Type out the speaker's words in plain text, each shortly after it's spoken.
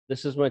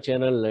This is my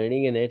channel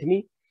Learning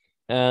Anatomy,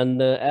 and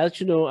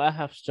as you know, I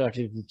have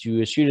started with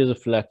you a series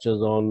of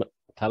lectures on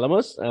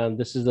thalamus, and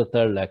this is the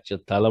third lecture,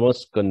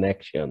 Thalamus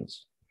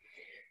Connections.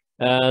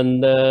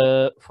 And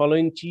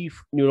following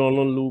chief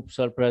neuronal loops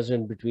are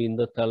present between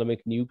the thalamic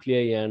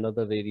nuclei and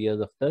other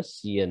areas of the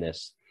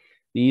CNS.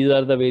 These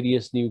are the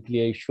various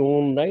nuclei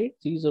shown, right?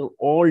 These are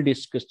all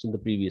discussed in the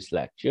previous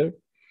lecture.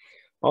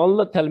 All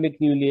the thalamic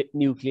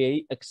nuclei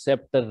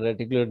except the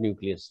reticular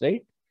nucleus,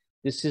 right?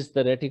 This is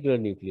the reticular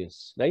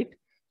nucleus, right?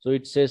 So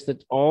it says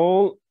that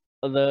all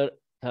other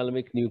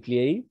thalamic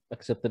nuclei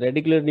except the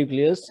reticular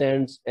nucleus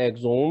sends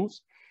axons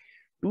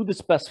to the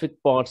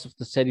specific parts of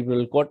the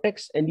cerebral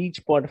cortex, and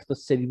each part of the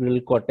cerebral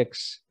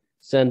cortex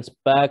sends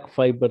back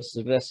fibers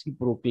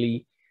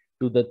reciprocally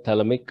to the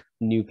thalamic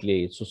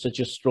nuclei. So such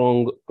a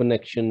strong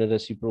connection,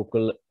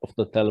 reciprocal of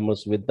the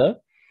thalamus with the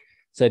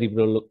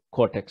cerebral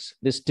cortex.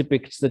 This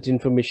depicts that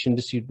information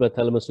received by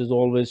thalamus is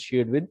always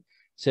shared with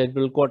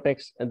cerebral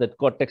cortex, and that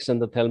cortex and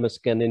the thalamus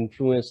can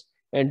influence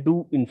and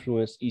do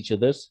influence each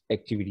other's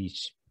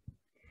activities.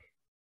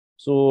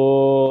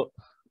 So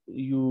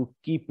you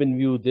keep in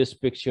view this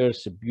picture.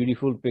 It's a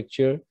beautiful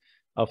picture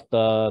of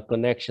the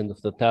connection of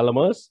the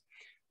thalamus.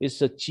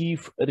 It's a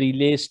chief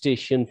relay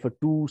station for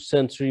two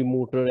sensory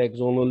motor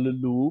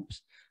axonal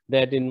loops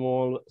that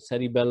involve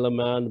cerebellum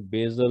and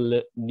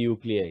basal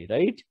nuclei,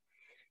 right?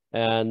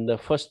 And the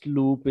first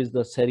loop is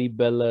the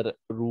cerebellar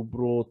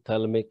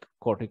rubrothalamic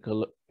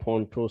cortical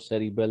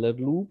pontocerebellar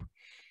loop.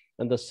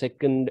 And the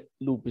second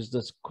loop is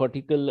the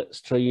cortical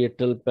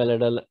striatal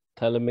pallidal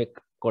thalamic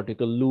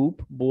cortical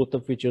loop, both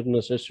of which are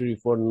necessary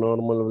for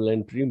normal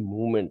voluntary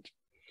movement,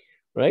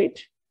 right?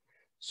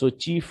 So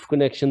chief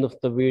connection of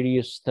the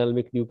various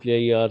thalamic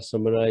nuclei are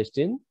summarized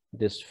in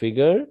this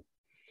figure.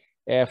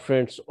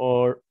 Afferents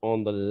are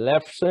on the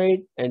left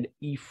side and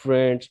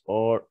efferents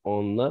are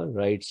on the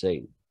right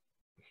side.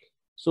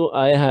 So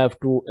I have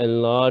to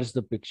enlarge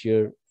the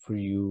picture for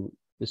you.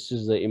 This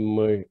is the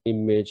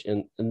image,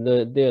 and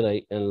there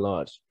I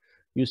enlarge.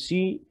 You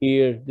see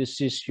here,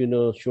 this is,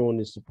 shown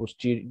is the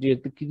posterior,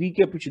 to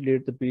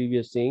recapitulate the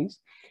previous things,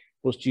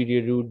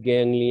 posterior root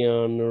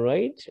ganglion,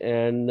 right?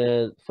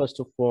 And first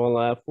of all,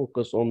 I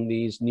focus on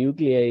these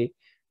nuclei,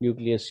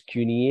 nucleus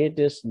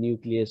cuneatus,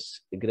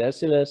 nucleus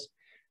gracilis,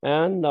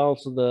 and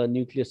also the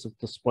nucleus of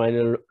the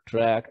spinal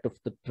tract of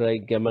the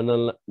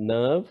trigeminal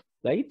nerve,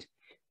 right?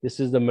 This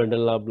is the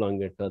medulla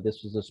oblongata.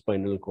 This is the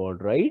spinal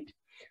cord, right?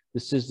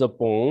 This is the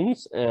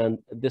pons, and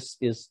this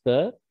is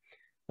the,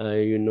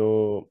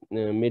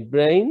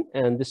 midbrain,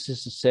 and this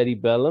is the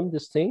cerebellum,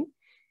 this thing,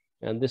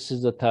 and this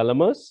is the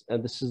thalamus,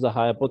 and this is the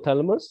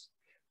hypothalamus,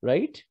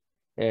 right?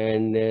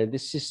 And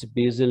this is the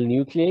basal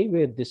nuclei,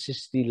 where this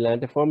is the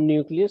lentiform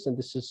nucleus, and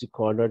this is the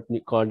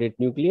caudate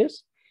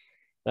nucleus,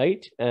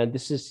 right? And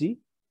this is the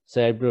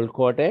cerebral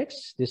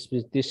cortex. This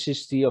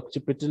is the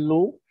occipital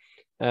lobe.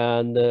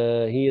 And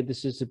here,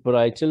 this is the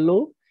parietal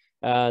lobe,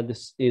 and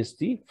this is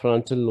the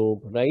frontal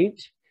lobe,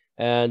 right?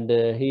 And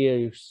here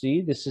you see,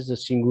 this is the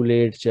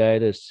cingulate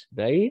gyrus,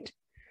 right?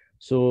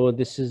 So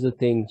this is the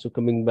thing. So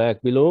coming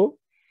back below,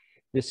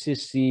 this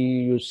is the,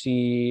 you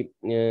see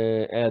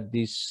at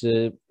this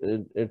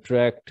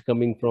tract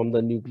coming from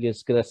the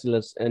nucleus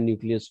gracilis and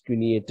nucleus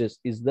cuneatus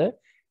is the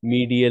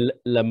medial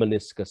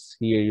lemniscus.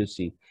 Here you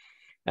see.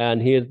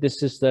 And here,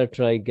 this is the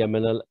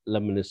trigeminal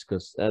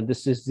lemniscus, and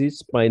this is the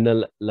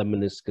spinal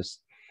lemniscus,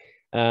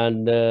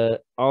 and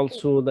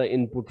also the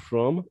input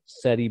from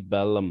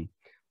cerebellum,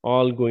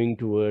 all going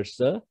towards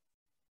the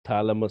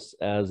thalamus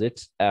as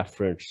its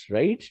afferents,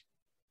 right?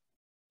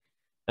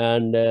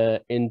 And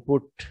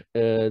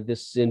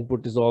this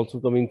input is also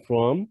coming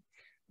from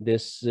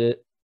this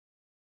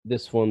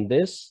from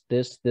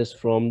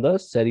the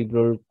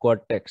cerebral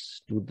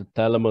cortex to the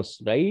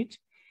thalamus, right?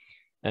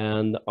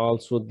 And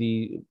also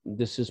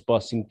this is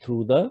passing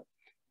through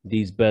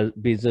these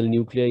basal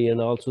nuclei, and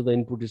also the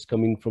input is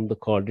coming from the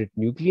caudate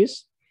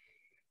nucleus.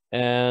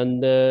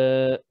 And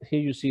here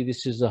you see,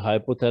 this is the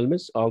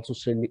hypothalamus, also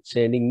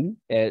sending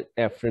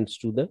afferents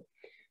to the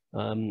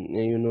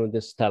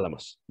this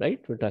thalamus, right?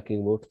 We're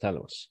talking about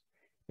thalamus,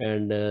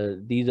 and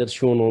these are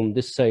shown on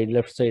this side,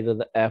 left side of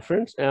the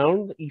afferents,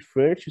 and the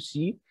efferents. You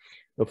see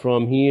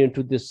from here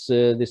to this,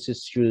 this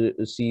is, you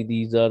see,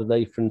 these are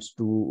the efferents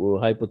to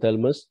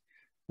hypothalamus.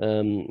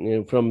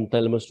 From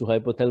thalamus to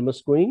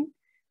hypothalamus going,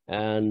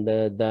 and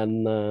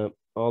then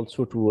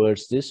also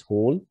towards this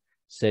whole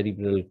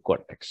cerebral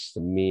cortex,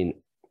 the main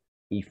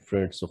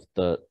efferents of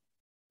the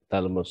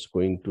thalamus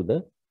going to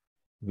the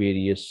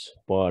various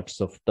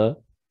parts of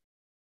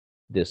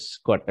this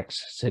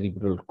cortex,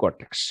 cerebral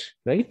cortex,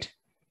 right?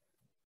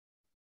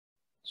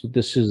 So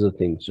this is the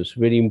thing. So it's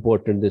very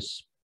important.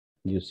 This,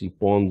 you see,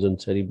 pons and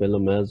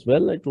cerebellum as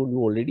well. I told you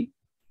already.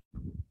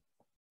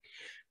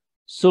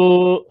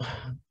 So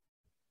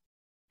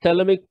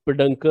Thalamic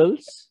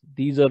peduncles,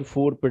 these are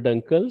 4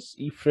 peduncles,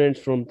 efferents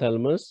from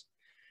thalamus.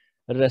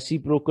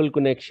 Reciprocal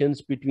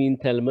connections between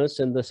thalamus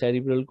and the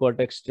cerebral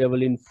cortex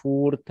travel in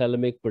 4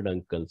 thalamic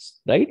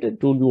peduncles, right? I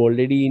told you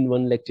already in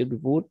one lecture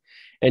before.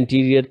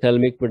 Anterior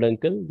thalamic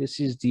peduncle, this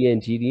is the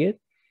anterior.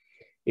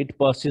 It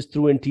passes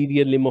through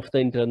anterior limb of the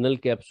internal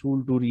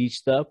capsule to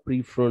reach the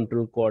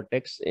prefrontal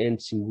cortex and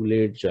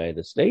cingulate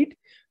gyrus, right?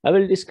 I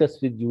will discuss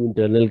with you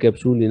internal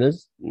capsule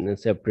in a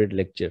separate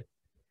lecture.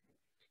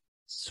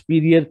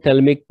 Superior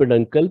thalamic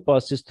peduncle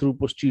passes through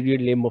posterior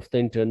limb of the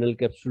internal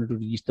capsule to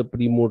reach the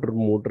premotor,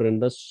 motor,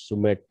 and the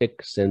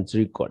somatic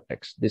sensory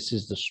cortex. This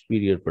is the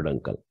superior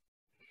peduncle.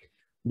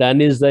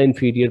 Then is the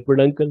inferior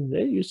peduncle.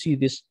 You see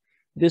this.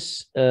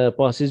 This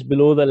passes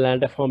below the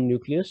landiform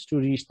nucleus to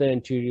reach the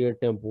anterior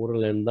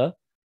temporal and the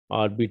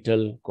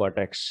orbital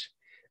cortex.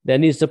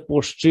 Then is the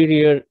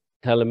posterior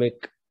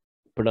thalamic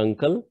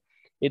peduncle.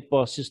 It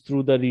passes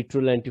through the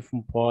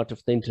retrolentiform part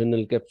of the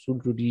internal capsule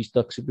to reach the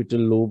occipital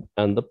lobe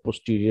and the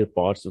posterior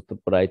parts of the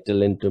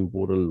parietal and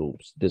temporal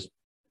lobes.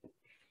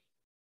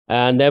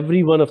 And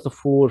every one of the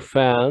four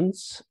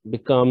fans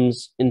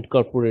becomes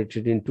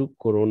incorporated into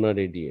corona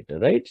radiator,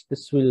 right?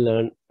 This will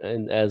learn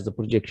and as the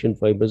projection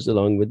fibers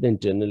along with the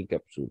internal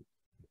capsule.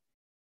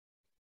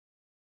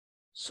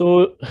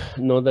 So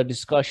now the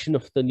discussion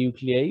of the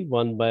nuclei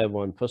one by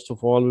one. First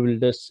of all, we will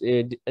just,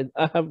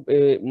 I have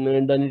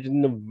done it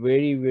in a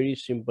very, very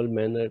simple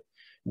manner,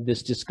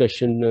 this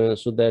discussion,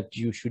 so that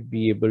you should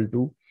be able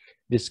to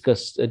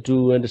discuss,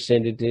 to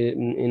understand it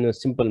in a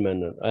simple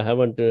manner. I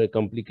haven't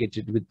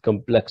complicated with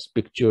complex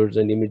pictures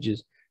and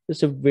images.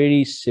 It's a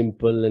very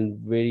simple and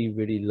very,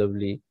 very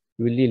lovely.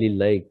 We really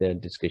like that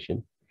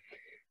discussion.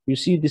 You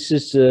see, this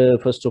is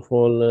first of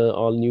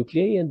all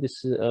nuclei, and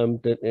this is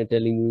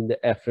telling you the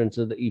afferents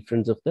or the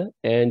efferents of the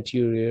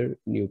anterior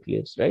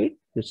nucleus, right?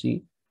 You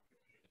see,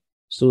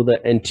 so the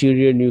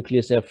anterior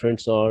nucleus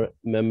afferents are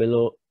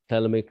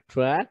mammillothalamic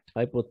tract,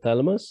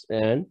 hypothalamus,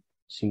 and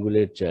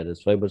cingulate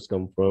gyrus. Fibers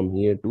come from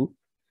here to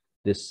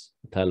this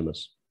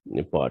thalamus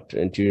part,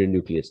 anterior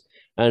nucleus,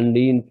 and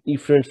the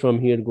efferents from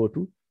here go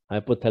to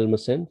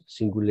hypothalamus and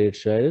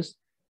cingulate gyrus.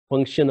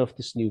 Function of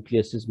this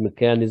nucleus is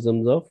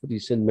mechanisms of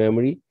recent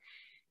memory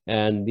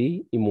and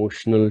the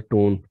emotional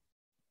tone.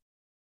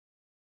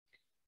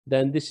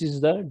 Then this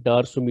is the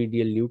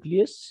dorsomedial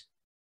nucleus.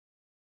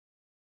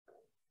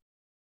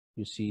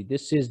 You see,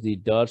 this is the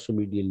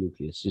dorsomedial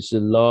nucleus. It's a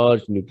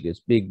large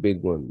nucleus,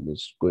 big one.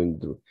 It's going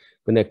through,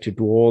 connected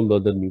to all the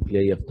other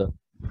nuclei of the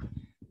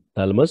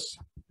thalamus.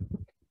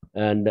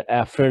 And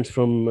afferents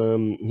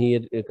from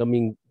here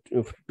coming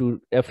to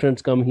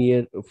afferents come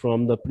here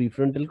from the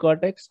prefrontal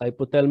cortex,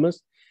 hypothalamus,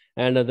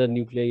 and other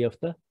nuclei of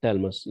the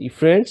thalamus.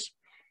 Efferents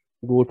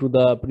go to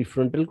the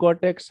prefrontal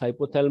cortex,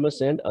 hypothalamus,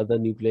 and other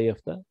nuclei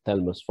of the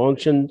thalamus.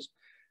 Functions: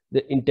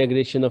 the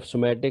integration of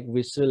somatic,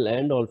 visceral,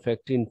 and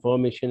olfactory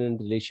information in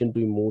relation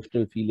to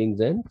emotional feelings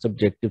and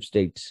subjective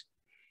states.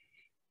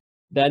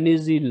 Then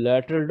is the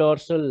lateral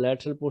dorsal,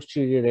 lateral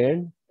posterior,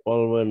 and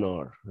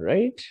pulvinar,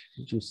 right?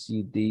 You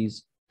see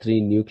these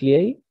three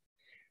nuclei: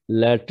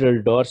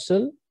 lateral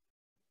dorsal,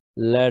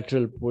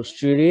 lateral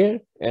posterior,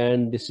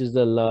 and this is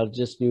the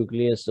largest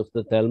nucleus of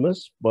the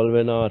thalamus,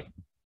 pulvinar.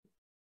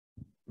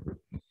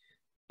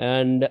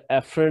 And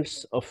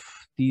afferents of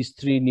these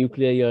three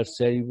nuclei are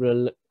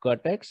cerebral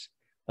cortex,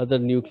 other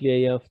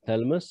nuclei of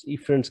thalamus.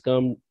 Efferents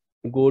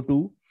go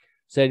to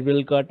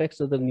cerebral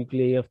cortex, other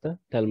nuclei of the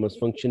thalamus.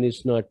 Function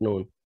is not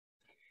known.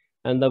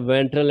 And the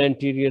ventral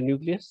anterior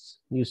nucleus,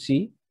 you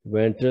see,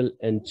 ventral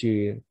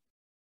anterior.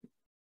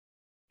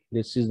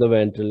 This is the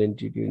ventral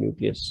anterior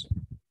nucleus.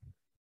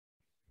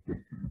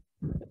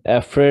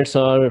 Afferents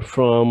are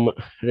from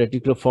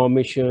reticular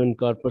formation,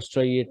 corpus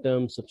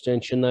striatum,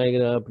 substantia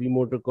nigra,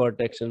 premotor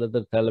cortex, and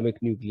other thalamic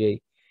nuclei.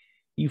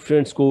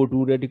 Efferents go to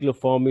reticular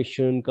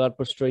formation,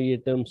 corpus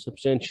striatum,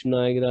 substantia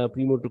nigra,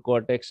 premotor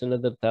cortex, and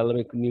other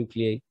thalamic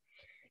nuclei.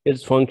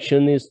 Its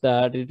function is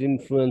that it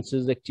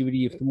influences the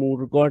activity of the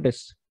motor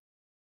cortex.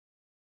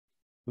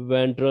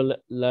 Ventral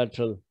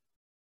lateral.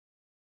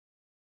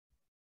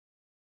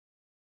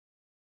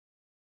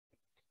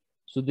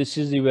 So this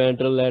is the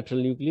ventral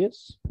lateral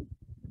nucleus.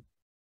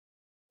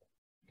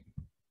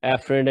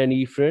 Afferent and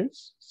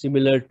efferents,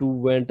 similar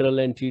to ventral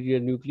anterior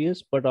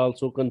nucleus, but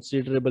also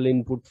considerable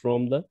input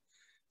from the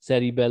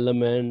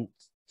cerebellum and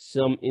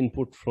some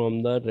input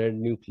from the red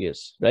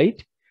nucleus,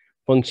 right?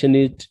 Function: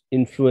 it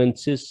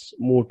influences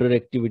motor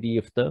activity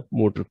of the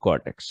motor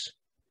cortex.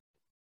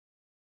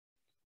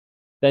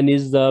 Then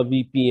is the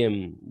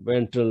VPM,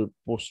 ventral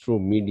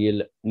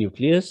posteromedial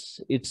nucleus.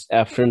 Its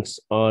afferents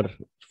are,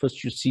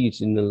 first you see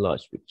it in the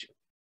large picture.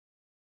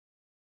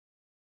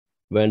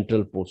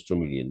 Ventral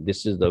posteromedial.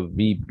 This is the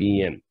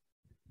VPM.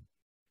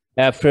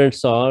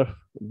 Afferents are,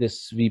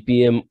 this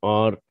VPM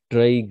are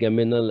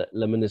trigeminal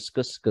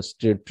lemniscus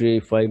gustatory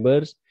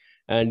fibers,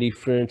 and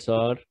efferents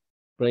are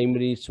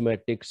primary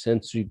somatic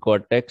sensory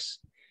cortex,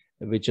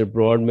 which are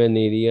Brodmann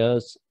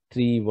areas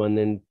 3, 1,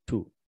 and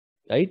 2,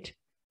 right?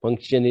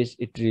 Function is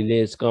it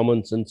relays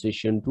common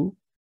sensation to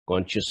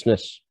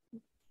consciousness.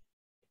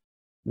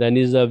 Then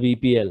is the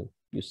VPL.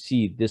 You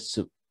see this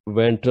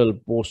ventral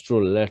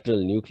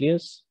posterolateral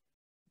nucleus.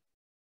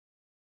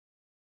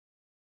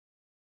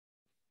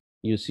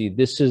 You see,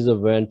 this is the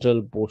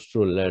ventral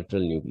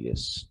posterolateral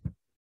nucleus.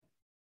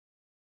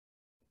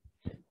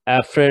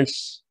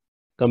 Afferents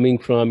coming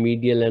from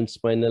medial and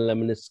spinal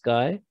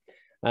lemnisci,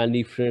 and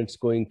efferents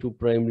going to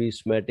primary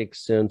somatic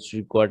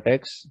sensory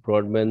cortex,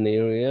 Broadband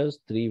areas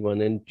 3,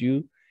 1, and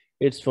 2.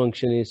 Its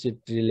function is it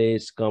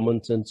relays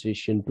common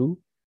sensation to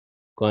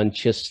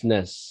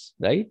consciousness,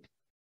 right?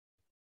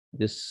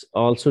 This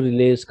also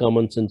relays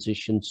common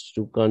sensations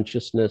to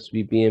consciousness.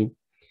 VPM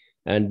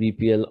and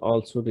VPL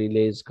also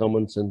relays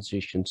common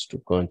sensations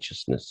to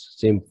consciousness,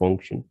 same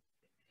function.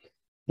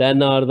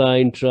 Then are the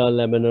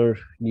intralaminar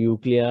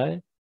nuclei.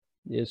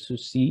 Yes, you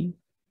see,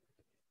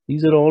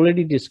 these are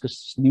already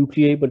discussed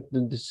nuclei, but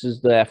this is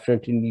the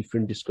afferent and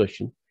efferent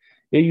discussion.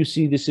 Here you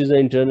see this is the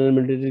internal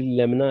medullary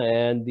lamina,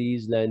 and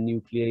these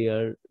nuclei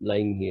are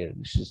lying here.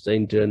 This is the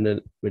internal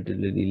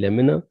medullary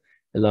lamina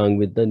along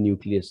with the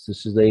nucleus.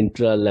 This is the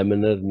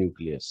intralaminar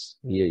nucleus.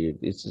 Here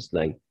this is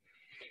lying.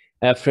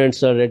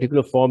 Afferents are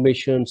reticular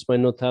formation,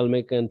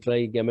 spinothalamic and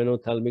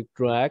trigeminothalamic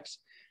tracts,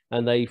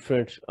 and the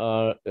efferents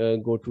are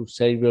go to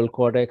cerebral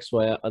cortex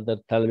via other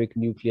thalamic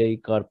nuclei,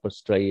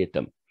 corpus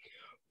striatum.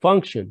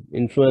 Function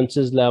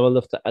influences level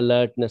of the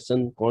alertness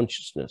and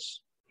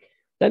consciousness.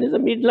 That is the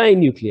midline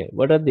nuclei.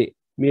 What are they?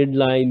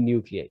 Midline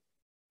nuclei.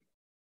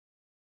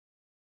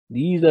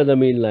 These are the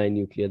midline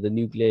nuclei, the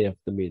nuclei of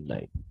the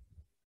midline.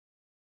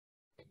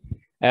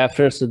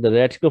 Afferents are the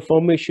reticular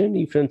formation.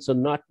 Efferents are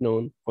not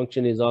known.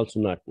 Function is also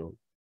not known.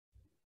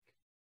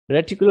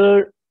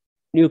 Reticular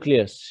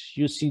nucleus.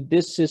 You see,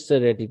 this is the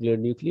reticular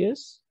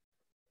nucleus.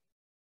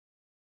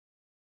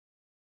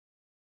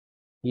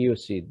 You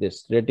see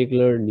this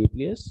reticular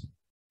nucleus.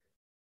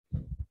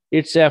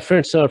 Its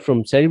afferents are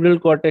from cerebral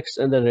cortex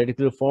and the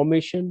reticular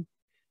formation,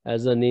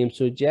 as the name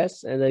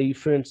suggests, and the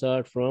efferents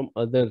are from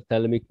other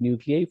thalamic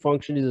nuclei.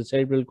 Function is the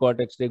cerebral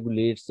cortex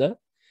regulates the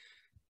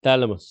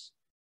thalamus.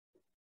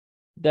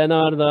 Then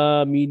are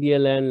the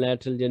medial and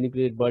lateral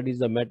geniculate bodies,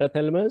 the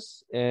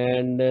metathalamus,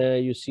 and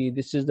you see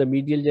this is the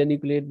medial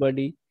geniculate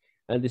body,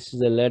 and this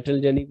is the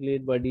lateral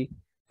geniculate body.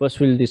 First,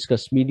 we'll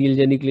discuss medial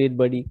geniculate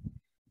body.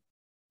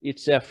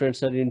 Its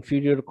afferents are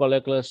inferior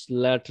colliculus,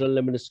 lateral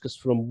lemniscus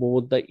from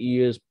both the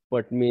ears,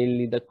 but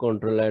mainly the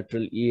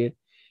contralateral ear.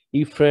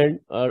 Efferent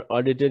are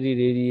auditory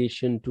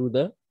radiation to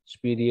the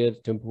superior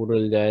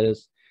temporal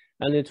gyrus,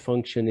 and its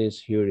function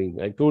is hearing.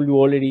 I told you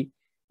already,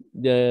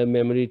 the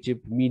memory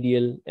chip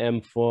medial,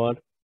 M for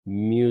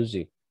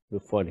music,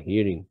 for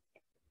hearing.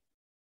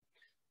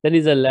 That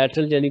is a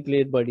lateral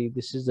geniculate body.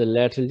 This is the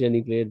lateral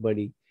geniculate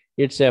body.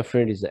 Its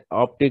afferent is the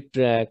optic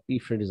tract.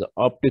 Efferent is the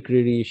optic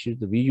radiation,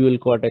 the visual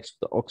cortex,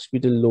 the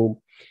occipital lobe,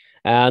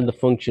 and the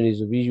function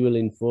is visual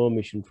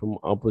information from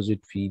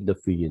opposite field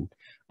of vision.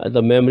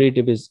 The memory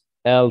tip is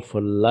L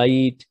for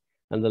light,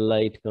 and the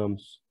light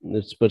comes,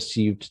 it's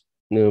perceived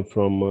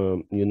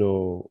from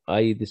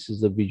eye. This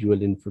is the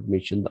visual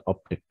information, the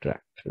optic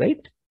tract,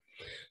 right?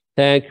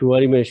 Thank you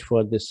very much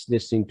for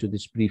listening to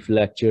this brief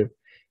lecture,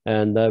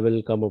 and I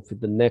will come up with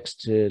the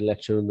next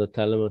lecture on the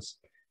thalamus.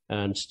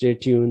 And stay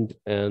tuned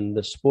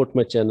and support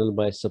my channel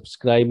by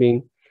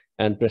subscribing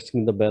and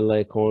pressing the bell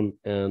icon,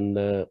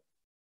 and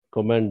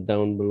comment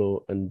down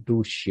below and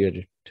do share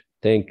it.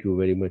 Thank you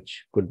very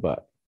much.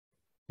 Goodbye.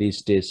 Please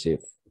stay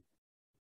safe.